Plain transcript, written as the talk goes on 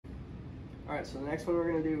Alright, so the next one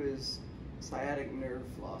we're going to do is sciatic nerve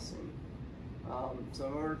flossing. So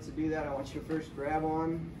in order to do that, I want you to first grab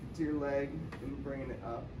on to your leg and bring it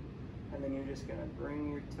up. And then you're just going to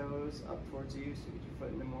bring your toes up towards you so you get your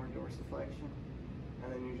foot into more dorsiflexion.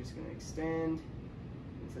 And then you're just going to extend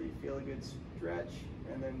until you feel a good stretch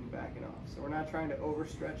and then backing off. So we're not trying to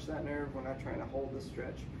overstretch that nerve, we're not trying to hold the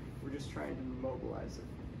stretch, we're just trying to mobilize it.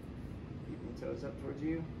 Keeping the toes up towards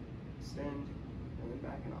you, extend, and then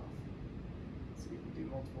backing off. So you can do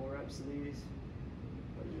multiple reps of these,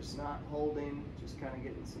 but just not holding, just kind of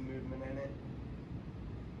getting some movement in it.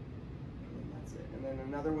 And that's it. And then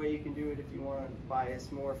another way you can do it if you want to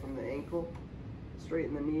bias more from the ankle,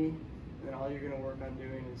 straighten the knee, and then all you're going to work on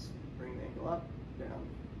doing is bring the ankle up, down.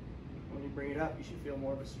 When you bring it up, you should feel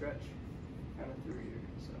more of a stretch kind of through here.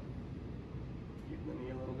 So keep the knee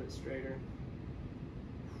a little bit straighter.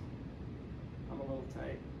 I'm a little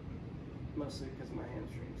tight, mostly because of my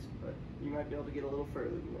hamstrings, but you might be able to get a little further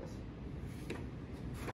than this.